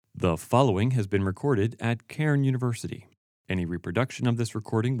The following has been recorded at Cairn University. Any reproduction of this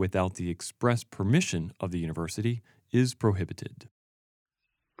recording without the express permission of the university is prohibited.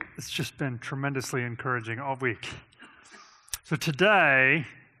 It's just been tremendously encouraging all week. So today,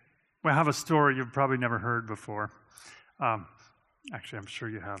 we have a story you've probably never heard before. Actually, I'm sure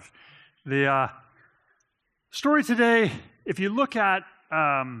you have. The story today, if you look at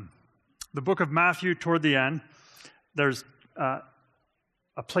the book of Matthew toward the end, there's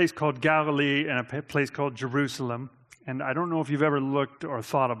a place called Galilee and a place called Jerusalem. And I don't know if you've ever looked or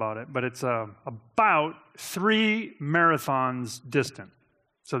thought about it, but it's about 3 marathons distant.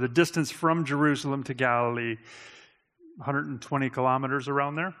 So the distance from Jerusalem to Galilee, 120 kilometers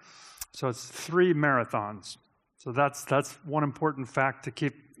around there. So it's 3 marathons. So that's one important fact to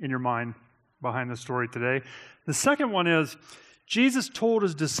keep in your mind behind the story today. The second one is Jesus told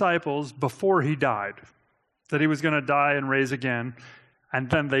his disciples before he died that he was going to die and raise again, and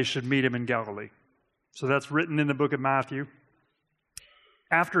then they should meet him in Galilee. So that's written in the book of Matthew.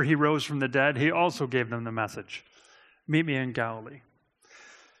 After he rose from the dead, he also gave them the message, meet me in Galilee.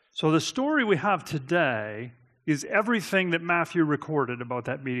 So the story we have today is everything that Matthew recorded about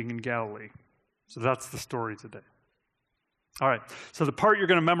that meeting in Galilee. So that's the story today. All right, so the part you're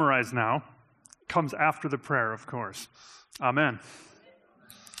going to memorize now comes after the prayer, of course. Amen.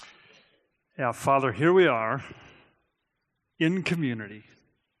 Yeah, Father, here we are in community,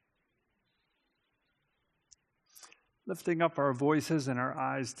 lifting up our voices and our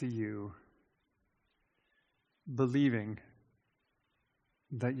eyes to you, believing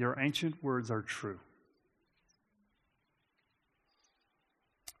that your ancient words are true,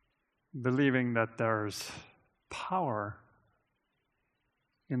 believing that there's power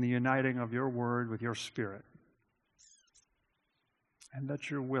in the uniting of your word with your spirit, and that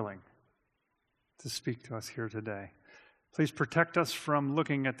you're willing to speak to us here today. Please protect us from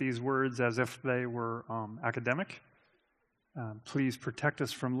looking at these words as if they were academic. Please protect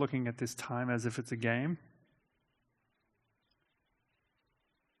us from looking at this time as if it's a game.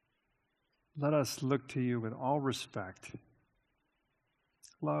 Let us look to you with all respect,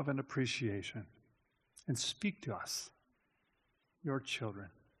 love, and appreciation, and speak to us, your children.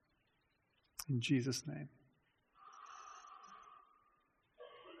 In Jesus' name.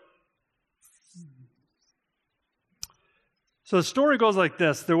 So the story goes like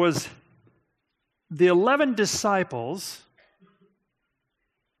this. There was the 11 disciples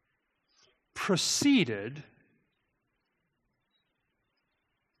proceeded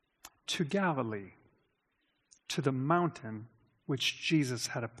to Galilee, to the mountain which Jesus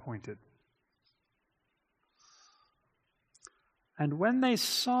had appointed. And when they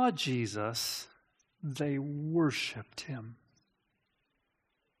saw Jesus, they worshiped him.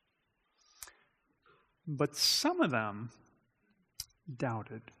 But some of them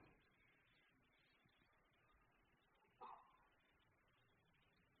doubted.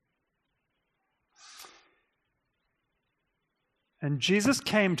 And Jesus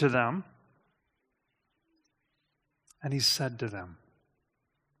came to them, and he said to them,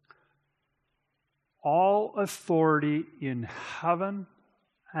 all authority in heaven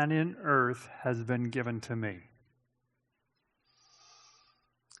and in earth has been given to me.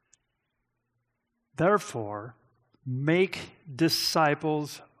 Therefore, make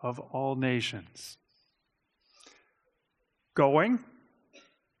disciples of all nations, going,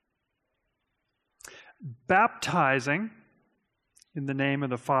 baptizing in the name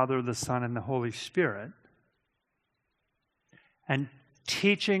of the Father, the Son, and the Holy Spirit, and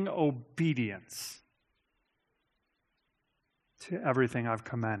teaching obedience to everything I've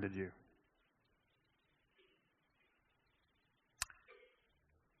commanded you.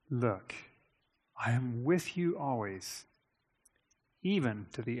 Look, I am with you always, even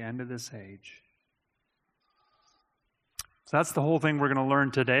to the end of this age. So that's the whole thing we're going to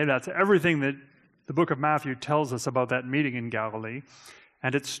learn today. That's everything that the book of Matthew tells us about that meeting in Galilee.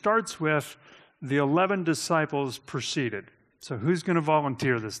 And it starts with the 11 disciples proceeded. So who's going to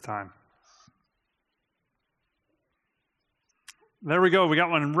volunteer this time? There we go. We got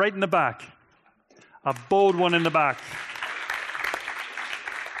one right in the back. A bold one in the back.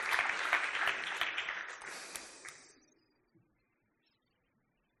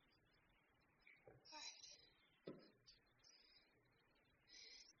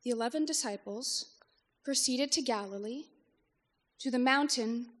 The 11 disciples proceeded to Galilee, to the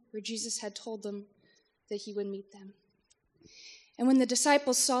mountain where Jesus had told them that he would meet them. And when the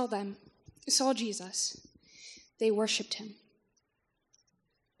disciples saw Jesus, they worshipped him.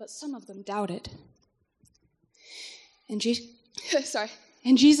 But some of them doubted. And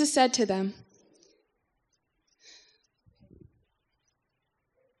Jesus said to them,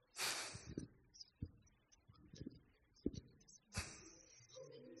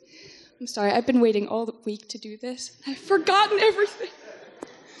 I'm sorry, I've been waiting all the week to do this. I've forgotten everything.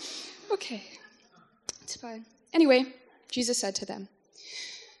 Okay, it's fine. Anyway, Jesus said to them,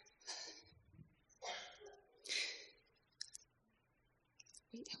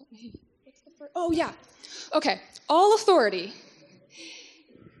 wait, help me. What's the first? Oh, yeah. Okay, all authority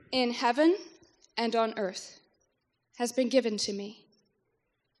in heaven and on earth has been given to me.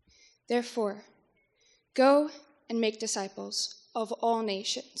 Therefore, go and make disciples of all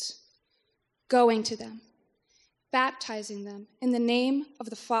nations, going to them, baptizing them in the name of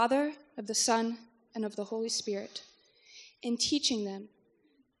the Father, of the Son, and of the Holy Spirit, and teaching them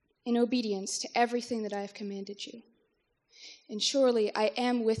in obedience to everything that I have commanded you. And surely I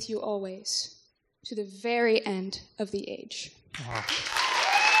am with you always, to the very end of the age. Wow.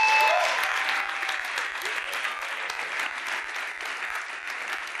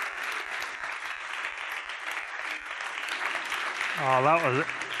 Oh, that was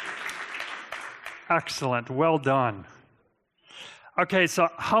excellent. Well done. Okay, so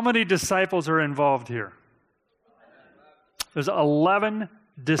how many disciples are involved here? There's 11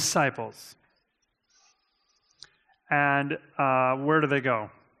 disciples. And where do they go?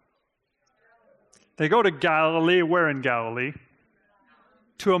 They go to Galilee. Where in Galilee?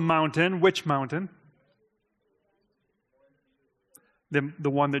 To a mountain. Which mountain? The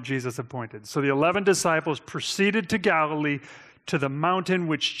one that Jesus appointed. So the 11 disciples proceeded to Galilee, to the mountain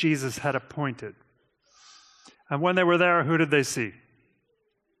which Jesus had appointed. And when they were there, who did they see?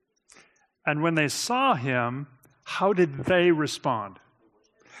 And when they saw him, how did they respond?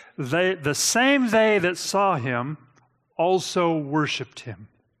 The same they that saw him also worshiped him.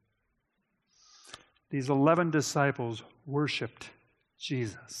 These 11 disciples worshiped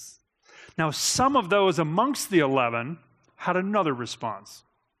Jesus. Now, some of those amongst the 11 had another response.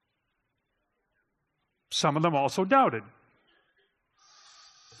 Some of them also doubted.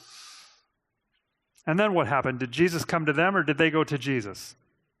 And then what happened? Did Jesus come to them or did they go to Jesus?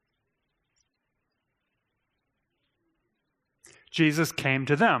 Jesus came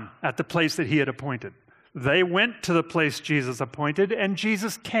to them at the place that he had appointed. They went to the place Jesus appointed, and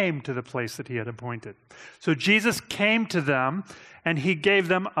Jesus came to the place that he had appointed. So Jesus came to them, and he gave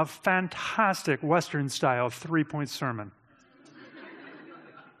them a fantastic Western-style 3-point sermon.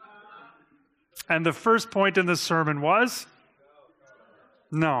 And the first point in the sermon was?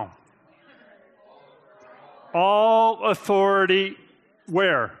 No. All authority,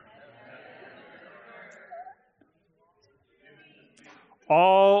 where?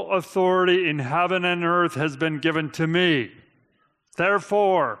 All authority in heaven and earth has been given to me.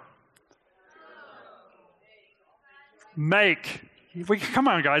 Therefore, make. Come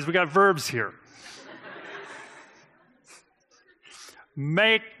on, guys, we got verbs here.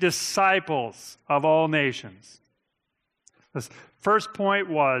 Make disciples of all nations. The first point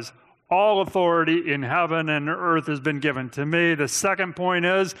was, all authority in heaven and earth has been given to me. The second point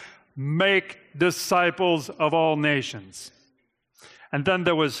is, make disciples of all nations. And then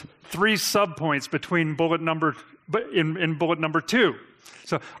there was 3 subpoints between in bullet number 2.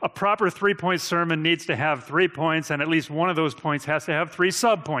 So a proper 3-point sermon needs to have 3 points, and at least one of those points has to have 3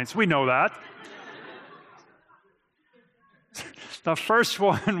 subpoints. We know that. The first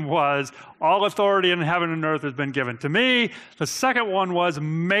one was, all authority in heaven and earth has been given to me. The second one was,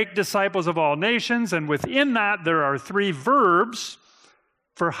 make disciples of all nations. And within that, there are 3 verbs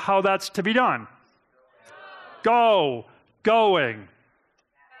for how that's to be done. Go, going.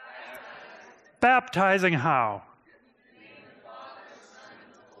 Baptizing how?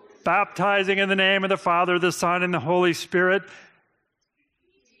 Baptizing in the name of the Father, the Son, and the Holy Spirit.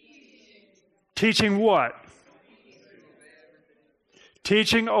 Teaching what?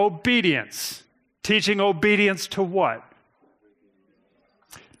 Teaching obedience. Teaching obedience to what?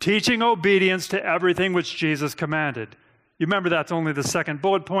 Teaching obedience to everything which Jesus commanded. You remember that's only the second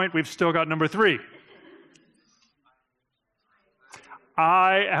bullet point. We've still got number 3.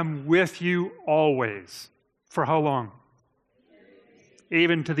 I am with you always. For how long?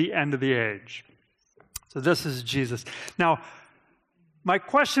 Even to the end of the age. So this is Jesus. Now, my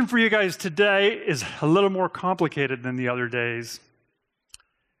question for you guys today is a little more complicated than the other days.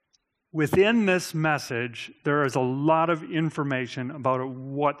 Within this message, there is a lot of information about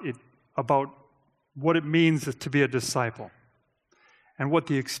what it means to be a disciple and what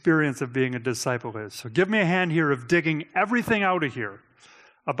the experience of being a disciple is. So give me a hand here of digging everything out of here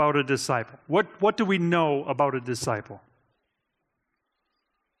about a disciple. What do we know about a disciple?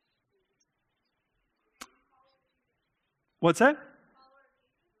 What's that?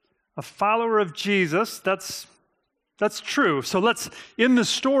 A follower of Jesus. That's true. So in the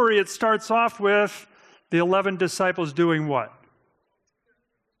story, it starts off with the 11 disciples doing what?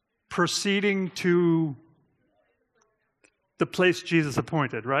 proceeding to the place Jesus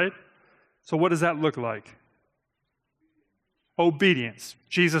appointed, right? So what does that look like? Obedience.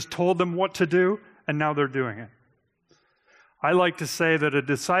 Jesus told them what to do, and now they're doing it. I like to say that a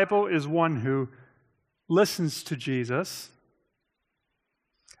disciple is one who listens to Jesus,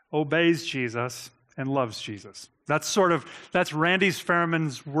 obeys Jesus, and loves Jesus. That's Randy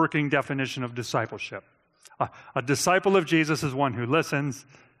Sperman's working definition of discipleship. A disciple of Jesus is one who listens,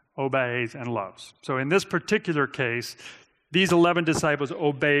 obeys, and loves. So in this particular case, these 11 disciples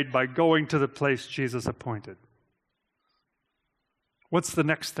obeyed by going to the place Jesus appointed. What's the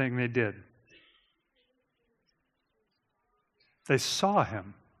next thing they did? They saw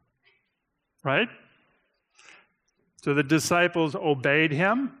him, right? So the disciples obeyed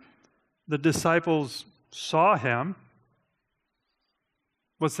him. The disciples saw him.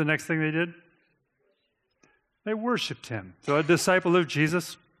 What's the next thing they did? They worshiped him. So a disciple of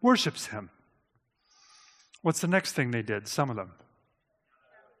Jesus worships him. What's the next thing they did? Some of them.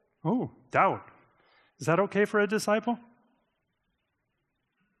 Oh, doubt. Is that okay for a disciple?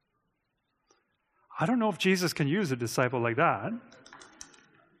 I don't know if Jesus can use a disciple like that.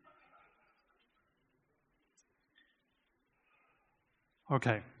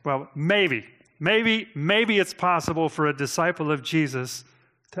 Okay, well, maybe it's possible for a disciple of Jesus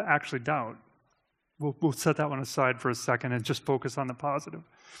to actually doubt. We'll set that one aside for a second and just focus on the positive.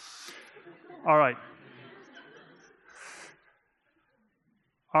 All right,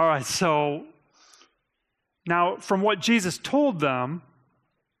 so now from what Jesus told them,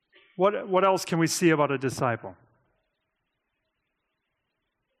 what else can we see about a disciple?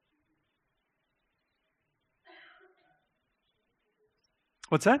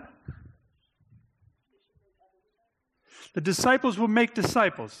 What's that? The disciples will make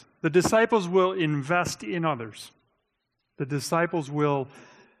disciples. The disciples will invest in others. The disciples will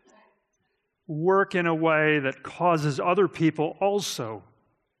work in a way that causes other people also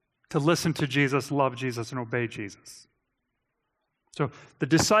to listen to Jesus, love Jesus, and obey Jesus. So the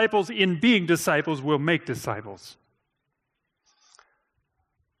disciples, in being disciples, will make disciples.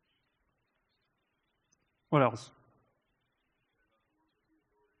 What else?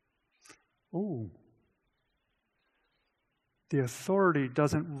 Oh. The authority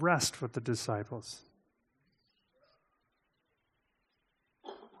doesn't rest with the disciples.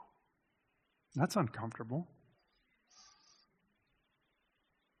 That's uncomfortable.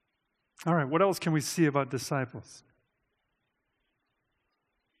 All right, what else can we see about disciples?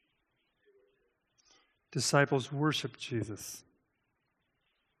 Disciples worship Jesus.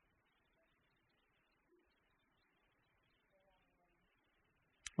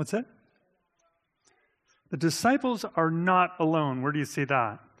 What's that? The disciples are not alone. Where do you see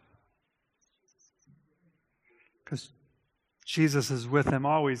that? Because Jesus is with them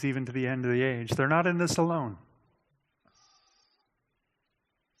always, even to the end of the age. They're not in this alone.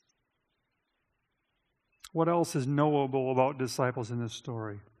 What else is knowable about disciples in this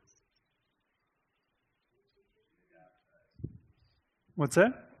story? What's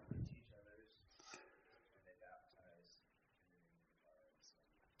that?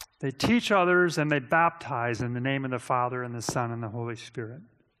 They teach others and they baptize in the name of the Father and the Son and the Holy Spirit.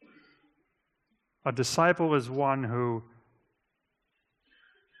 A disciple is one who,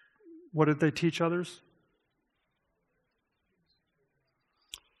 what did they teach others?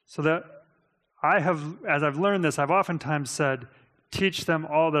 So that as I've learned this, I've oftentimes said, teach them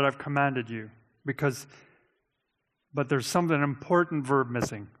all that I've commanded you, but there's an important verb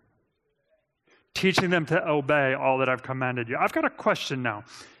missing. Teaching them to obey all that I've commanded you. I've got a question now.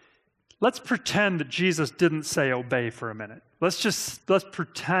 Let's pretend that Jesus didn't say obey for a minute. Let's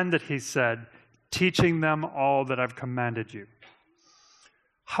pretend that he said, teaching them all that I've commanded you.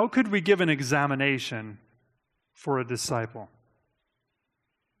 How could we give an examination for a disciple?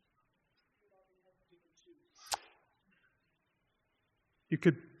 You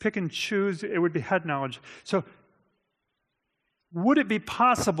could pick and choose. It would be head knowledge. So, would it be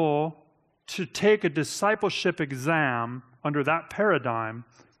possible to take a discipleship exam under that paradigm,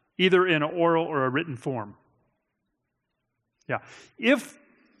 either in an oral or a written form? Yeah. If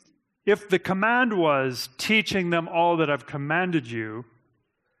the command was teaching them all that I've commanded you,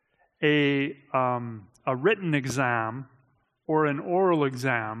 a written exam or an oral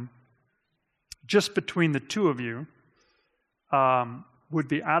exam, just between the two of you, would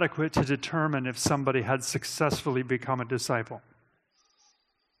be adequate to determine if somebody had successfully become a disciple.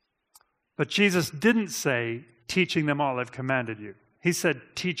 But Jesus didn't say, teaching them all I've commanded you. He said,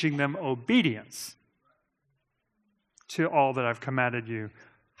 teaching them obedience to all that I've commanded you.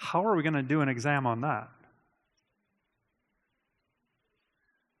 How are we going to do an exam on that?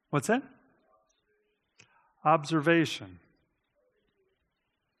 What's that? Observation.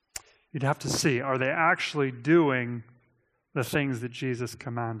 You'd have to see, are they actually doing the things that Jesus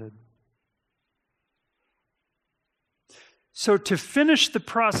commanded? So to finish the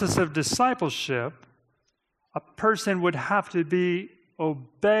process of discipleship, a person would have to be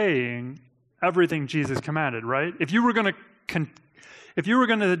obeying everything Jesus commanded, right? If you were going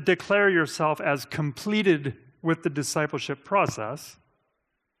to declare yourself as completed with the discipleship process,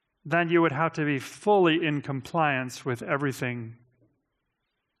 then you would have to be fully in compliance with everything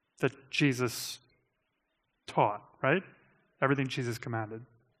that Jesus taught, right? Everything Jesus commanded.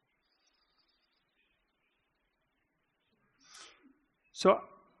 So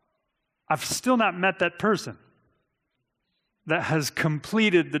I've still not met that person that has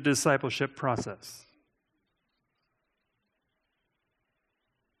completed the discipleship process.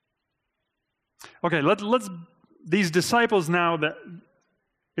 Okay, let's these disciples now, that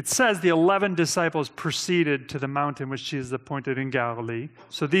it says the 11 disciples proceeded to the mountain which Jesus appointed in Galilee.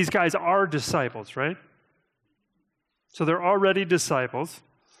 So these guys are disciples, right? So they're already disciples,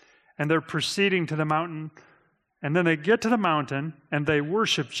 and they're proceeding to the mountain, and then they get to the mountain, and they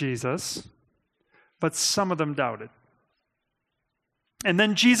worship Jesus, but some of them doubted. And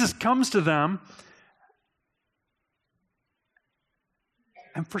then Jesus comes to them,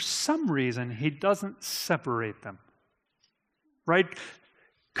 and for some reason, he doesn't separate them, right?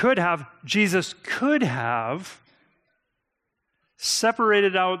 Jesus could have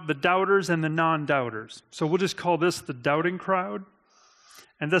separated out the doubters and the non-doubters. So we'll just call this the doubting crowd,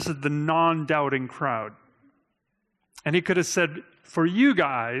 and this is the non-doubting crowd. And he could have said, for you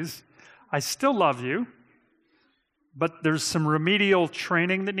guys, I still love you, but there's some remedial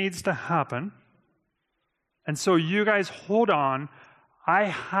training that needs to happen. And so you guys hold on. I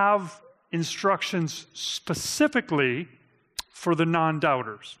have instructions specifically for the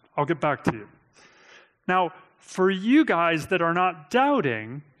non-doubters. I'll get back to you. Now, for you guys that are not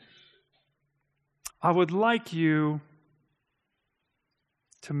doubting, I would like you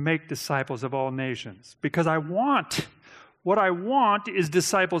to make disciples of all nations, because what I want is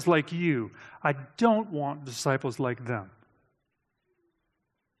disciples like you. I don't want disciples like them.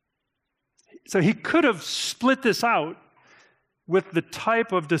 So he could have split this out with the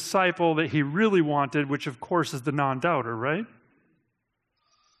type of disciple that he really wanted, which of course is the non-doubter, right?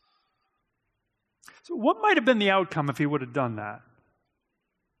 So what might have been the outcome if he would have done that?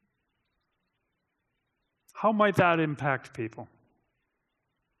 How might that impact people?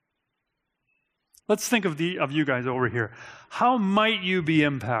 Let's think of you guys over here. How might you be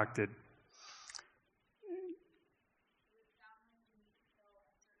impacted?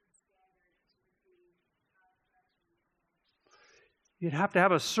 You'd have to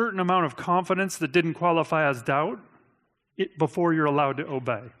have a certain amount of confidence that didn't qualify as doubt before you're allowed to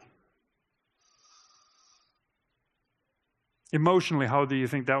obey. Emotionally, how do you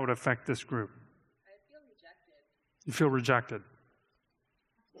think that would affect this group? I feel rejected. You feel rejected.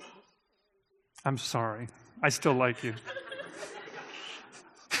 I'm sorry. I still like you.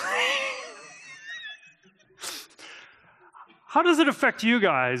 How does it affect you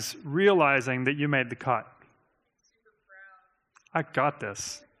guys realizing that you made the cut? Super proud. I got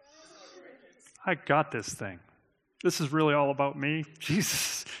this. I got this thing. This is really all about me.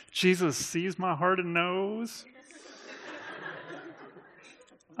 Jesus sees my heart and knows.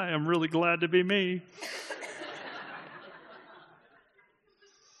 I am really glad to be me.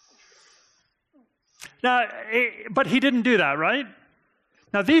 Now, but he didn't do that, right?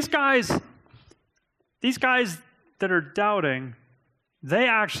 Now, these guys that are doubting, they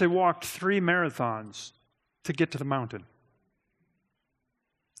actually walked 3 marathons to get to the mountain.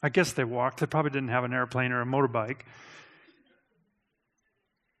 I guess they walked. They probably didn't have an airplane or a motorbike.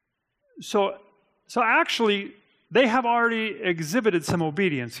 So actually, they have already exhibited some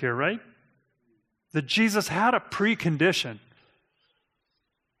obedience here, right? That Jesus had a precondition.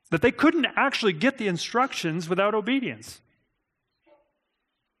 That they couldn't actually get the instructions without obedience.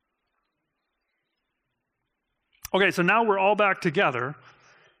 Okay, so now we're all back together.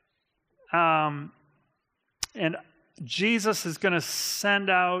 And Jesus is going to send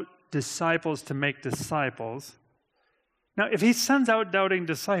out disciples to make disciples. Now, if he sends out doubting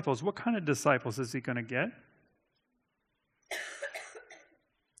disciples, what kind of disciples is he going to get?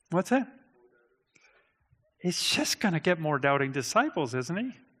 What's that? He's just going to get more doubting disciples, isn't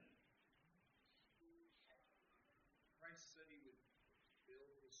he? Christ said he would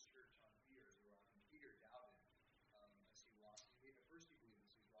build his church on Peter, and Peter doubted as he walked. At first he believed as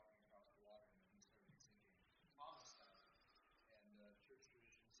he was walking across the water, and then he started thinking, Thomas doubted. And church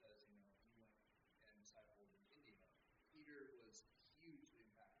tradition says, he went and discipled in India. Peter was hugely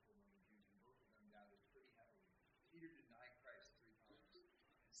impactful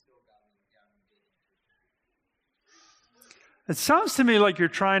still got me down and building a church. It sounds to me like you're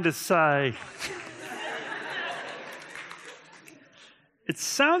trying to say, it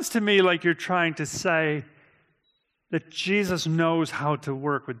sounds to me like you're trying to say that Jesus knows how to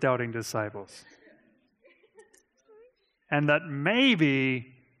work with doubting disciples. And that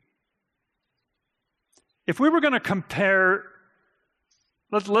maybe, if we were going to compare,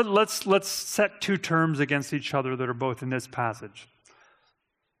 let's set two terms against each other that are both in this passage.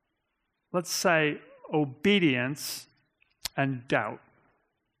 Let's say obedience and doubt.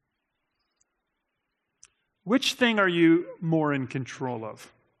 Which thing are you more in control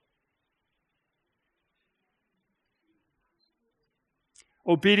of?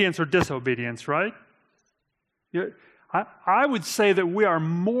 Obedience or disobedience, right? I would say that we are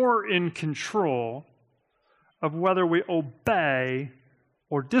more in control of whether we obey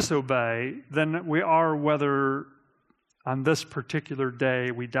or disobey than we are whether on this particular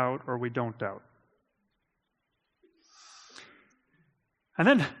day we doubt or we don't doubt. And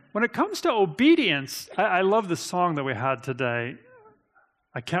then when it comes to obedience, I love the song that we had today.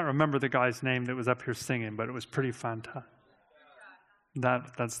 I can't remember the guy's name that was up here singing, but it was pretty fantastic.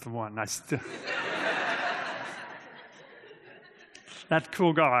 That's the one. That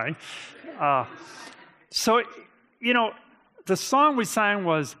cool guy. So, the song we sang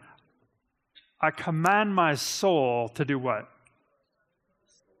was, I command my soul to do what?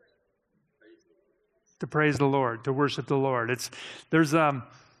 To praise the Lord, to worship the Lord. There's a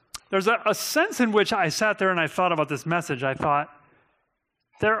sense in which I sat there and I thought about this message. I thought,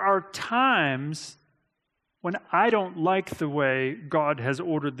 there are times when I don't like the way God has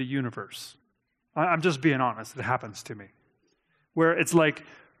ordered the universe. I'm just being honest. It happens to me. Where it's like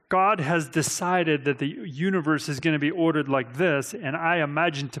God has decided that the universe is going to be ordered like this, and I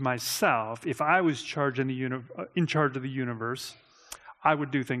imagine to myself, if I was in charge of the universe, I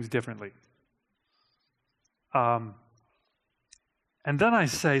would do things differently. And then I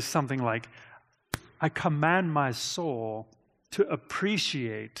say something like, I command my soul to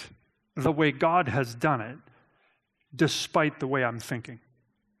appreciate the way God has done it, despite the way I'm thinking.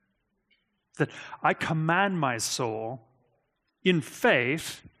 That I command my soul in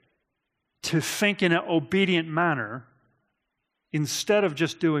faith to think in an obedient manner instead of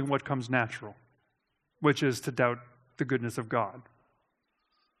just doing what comes natural, which is to doubt the goodness of God.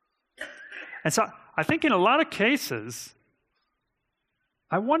 And so I think in a lot of cases,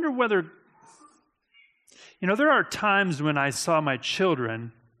 I wonder whether, there are times when I saw my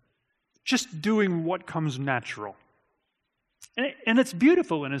children just doing what comes natural. And it's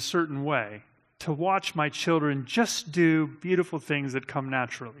beautiful in a certain way to watch my children just do beautiful things that come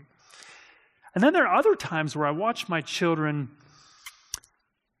naturally. And then there are other times where I watch my children,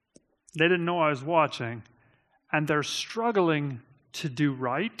 they didn't know I was watching, and they're struggling to do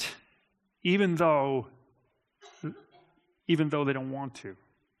right, even though they don't want to.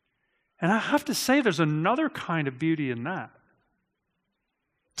 And I have to say, there's another kind of beauty in that.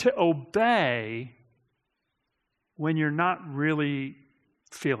 To obey when you're not really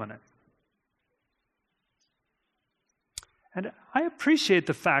feeling it. And I appreciate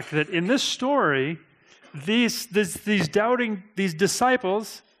the fact that in this story, these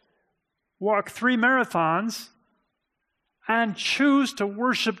disciples walk 3 marathons and choose to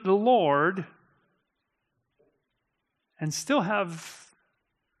worship the Lord and still have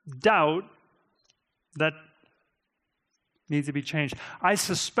doubt that needs to be changed. I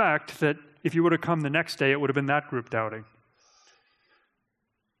suspect that if you would have come the next day, it would have been that group doubting.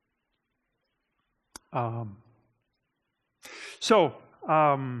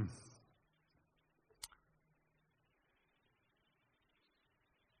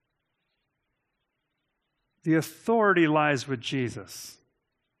 The authority lies with Jesus.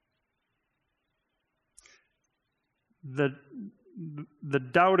 The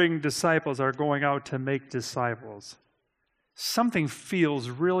doubting disciples are going out to make disciples. Something feels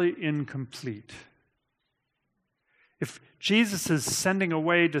really incomplete. If Jesus is sending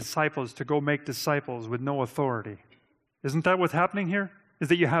away disciples to go make disciples with no authority, isn't that what's happening here? Is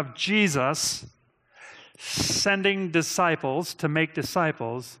that you have Jesus sending disciples to make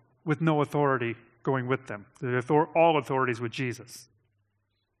disciples with no authority going with them. All authority is with Jesus.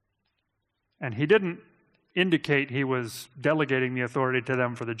 And he didn't indicate he was delegating the authority to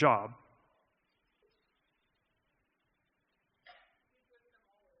them for the job.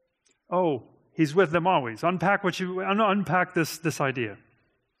 Oh, he's with them always. Unpack this idea.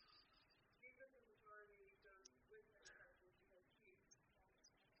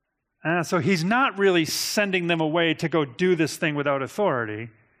 So he's not really sending them away to go do this thing without authority.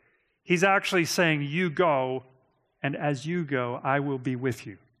 He's actually saying, you go, and as you go, I will be with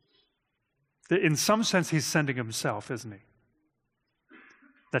you. In some sense, he's sending himself, isn't he?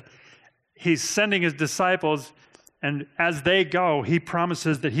 That he's sending his disciples, and as they go, he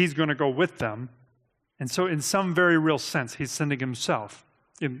promises that he's going to go with them. And so in some very real sense, he's sending himself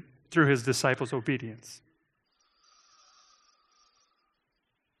through his disciples' obedience.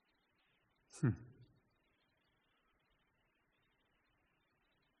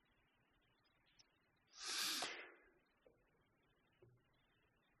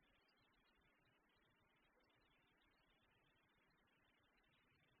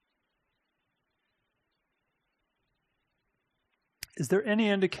 Is there any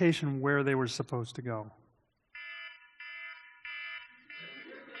indication where they were supposed to go?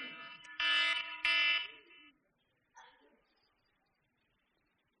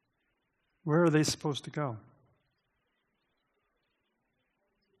 Where are they supposed to go?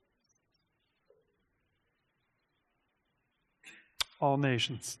 All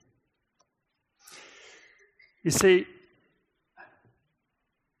nations. You see,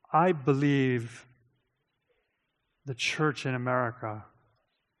 I believe the church in America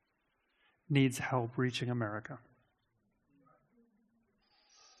needs help reaching America.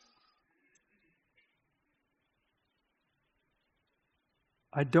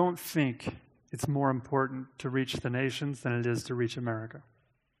 I don't think it's more important to reach the nations than it is to reach America.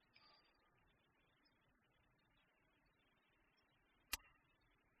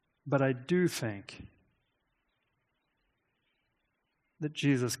 But I do think that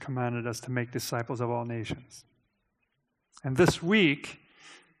Jesus commanded us to make disciples of all nations. And this week,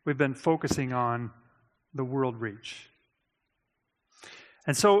 we've been focusing on the world reach.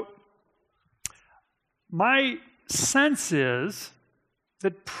 And so, my sense is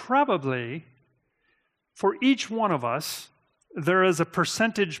that probably for each one of us, there is a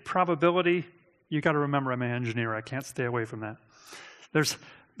percentage probability. You got to remember, I'm an engineer. I can't stay away from that. There's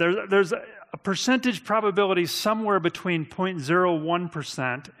a percentage probability somewhere between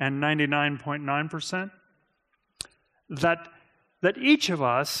 0.01% and 99.9% that each of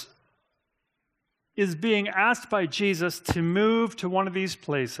us is being asked by Jesus to move to one of these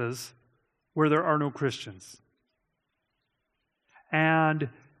places where there are no Christians and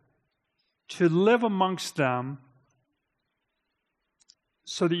to live amongst them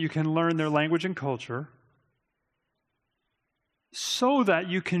so that you can learn their language and culture, so that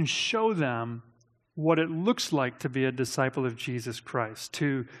you can show them what it looks like to be a disciple of Jesus Christ,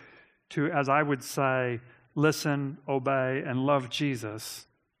 to as I would say, listen, obey, and love Jesus.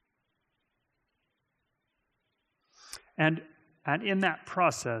 And in that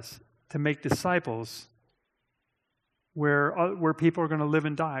process, to make disciples where people are going to live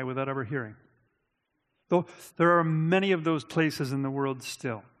and die without ever hearing. Though there are many of those places in the world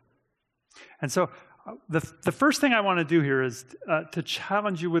still. And so the first thing I want to do here is to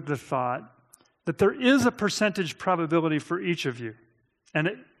challenge you with the thought that there is a percentage probability for each of you. And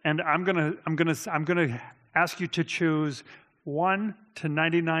I'm going to ask you to choose 1 to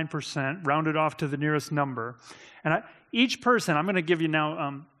 99%, rounded off to the nearest number. And each person, I'm going to give you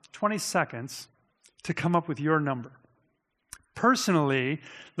now 20 seconds to come up with your number. Personally,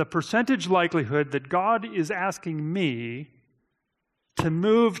 the percentage likelihood that God is asking me to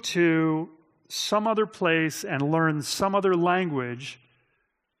move to some other place and learn some other language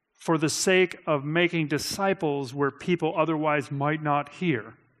for the sake of making disciples where people otherwise might not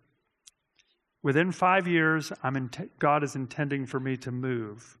hear. Within 5 years, God is intending for me to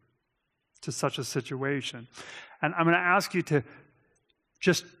move to such a situation. And I'm going to ask you to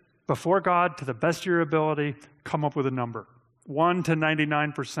just, before God, to the best of your ability, come up with a number. 1 to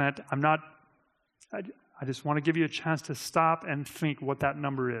 99%. I just want to give you a chance to stop and think what that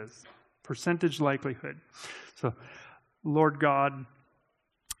number is. Percentage likelihood. So, Lord God,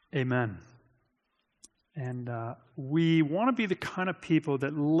 amen. And we want to be the kind of people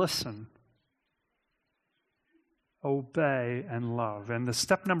that listen, obey, and love. And the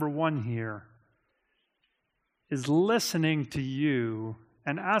step number 1 here is listening to you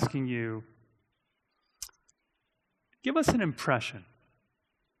and asking you, give us an impression,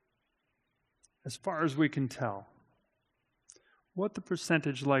 as far as we can tell, what the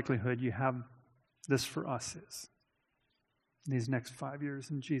percentage likelihood you have this for us is in these next 5 years,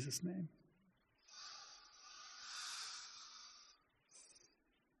 in Jesus' name.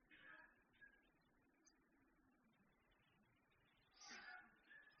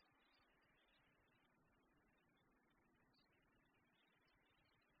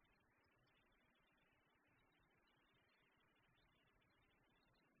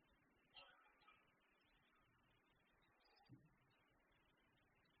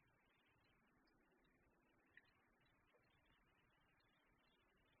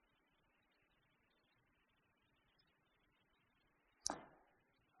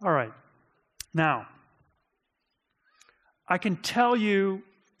 All right. Now, I can tell you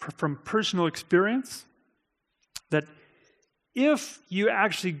from personal experience that if you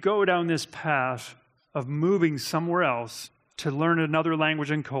actually go down this path of moving somewhere else to learn another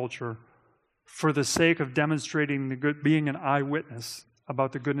language and culture for the sake of demonstrating being an eyewitness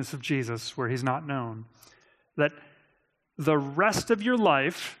about the goodness of Jesus where he's not known, that the rest of your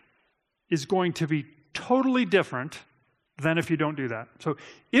life is going to be totally different than if you don't do that. So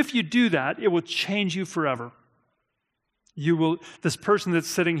if you do that, it will change you forever. This person that's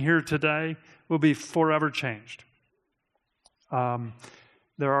sitting here today will be forever changed.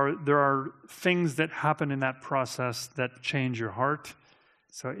 There are things that happen in that process that change your heart.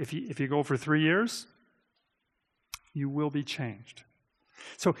 So if you go for 3 years, you will be changed.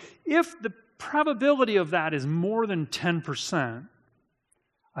 So if the probability of that is more than 10%,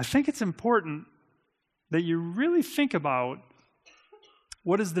 I think it's important that you really think about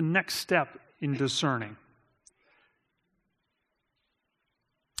what is the next step in discerning.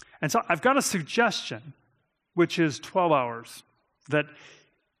 And so I've got a suggestion, which is 12 hours, that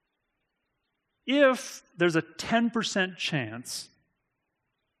if there's a 10% chance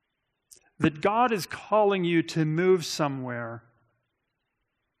that God is calling you to move somewhere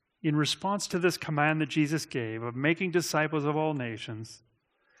in response to this command that Jesus gave of making disciples of all nations,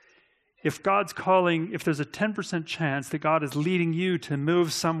 if there's a 10% chance that God is leading you to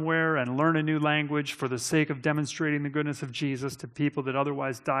move somewhere and learn a new language for the sake of demonstrating the goodness of Jesus to people that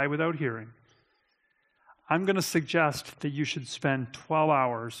otherwise die without hearing, I'm going to suggest that you should spend 12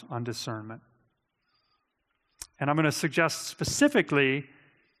 hours on discernment. And I'm going to suggest specifically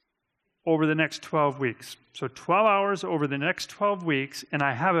over the next 12 weeks. So 12 hours over the next 12 weeks, and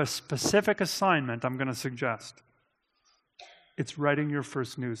I have a specific assignment I'm going to suggest. It's writing your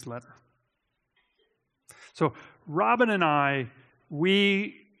first newsletter. So Robin and I,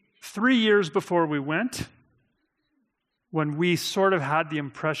 3 years before we went, when we sort of had the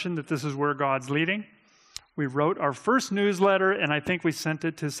impression that this is where God's leading, we wrote our first newsletter, and I think we sent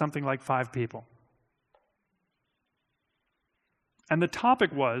it to something like 5 people. And the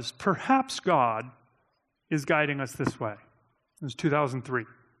topic was, perhaps God is guiding us this way. It was 2003.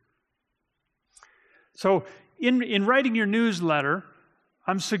 So in writing your newsletter,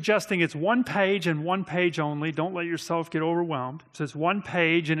 I'm suggesting it's 1 page and 1 page only. Don't let yourself get overwhelmed. So it's 1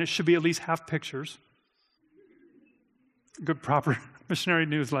 page, and it should be at least half pictures. Good, proper missionary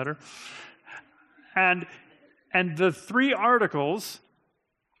newsletter. And the 3 articles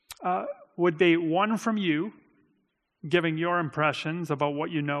would be 1 from you, giving your impressions about what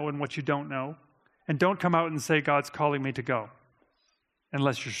you know and what you don't know. And don't come out and say, God's calling me to go,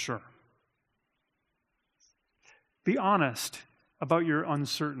 unless you're sure. Be honest about your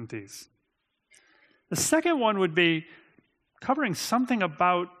uncertainties. The second one would be covering something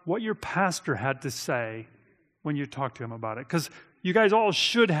about what your pastor had to say when you talk to him about it. Because you guys all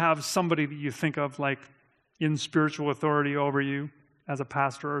should have somebody that you think of like in spiritual authority over you as a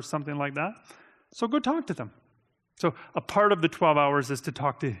pastor or something like that. So go talk to them. So a part of the 12 hours is to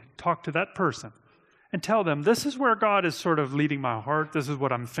talk to that person and tell them, this is where God is sort of leading my heart. This is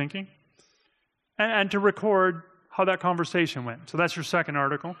what I'm thinking. And to record how that conversation went. So that's your second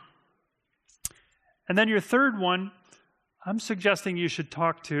article. And then your third one, I'm suggesting you should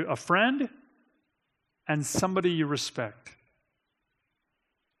talk to a friend and somebody you respect.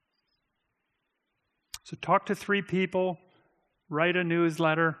 So talk to 3 people, write a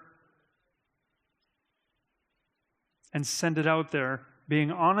newsletter, and send it out there,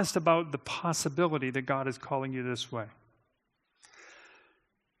 being honest about the possibility that God is calling you this way.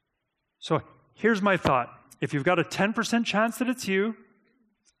 So here's my thought. If you've got a 10% chance that it's you,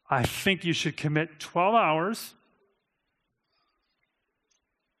 I think you should commit 12 hours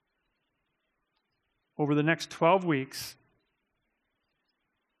over the next 12 weeks,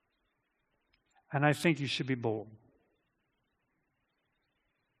 and I think you should be bold.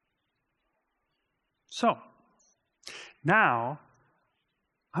 So, now,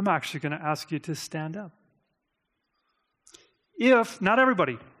 I'm actually going to ask you to stand up. Not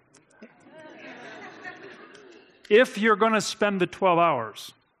everybody, if you're going to spend the 12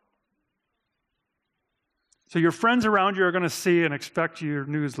 hours. So your friends around you are going to see and expect your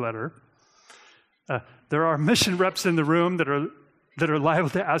newsletter. There are mission reps in the room that are liable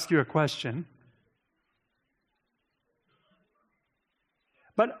to ask you a question.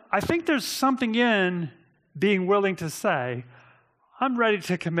 But I think there's something in being willing to say, I'm ready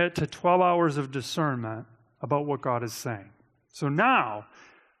to commit to 12 hours of discernment about what God is saying. So now,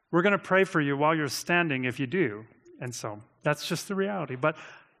 we're going to pray for you while you're standing if you do. And so, that's just the reality. But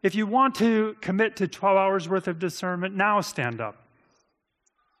if you want to commit to 12 hours worth of discernment, now stand up.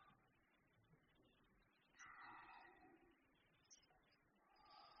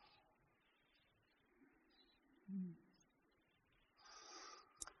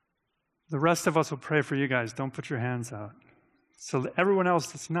 The rest of us will pray for you guys. Don't put your hands out. So everyone else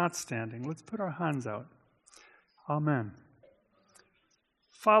that's not standing, let's put our hands out. Amen.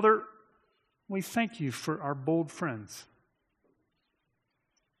 Father, we thank you for our bold friends.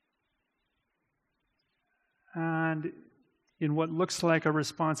 And in what looks like a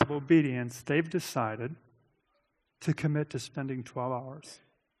responsible obedience, they've decided to commit to spending 12 hours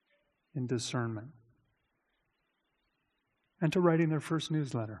in discernment and to writing their first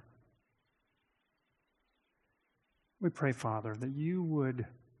newsletter. We pray, Father, that you would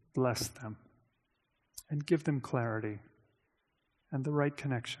bless them and give them clarity and the right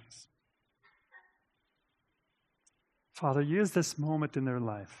connections. Father, use this moment in their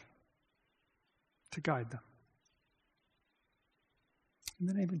life to guide them. In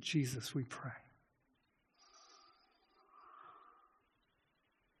the name of Jesus, we pray.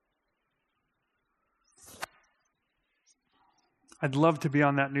 I'd love to be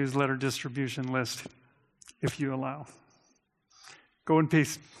on that newsletter distribution list if you allow. Go in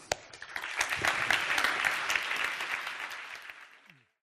peace.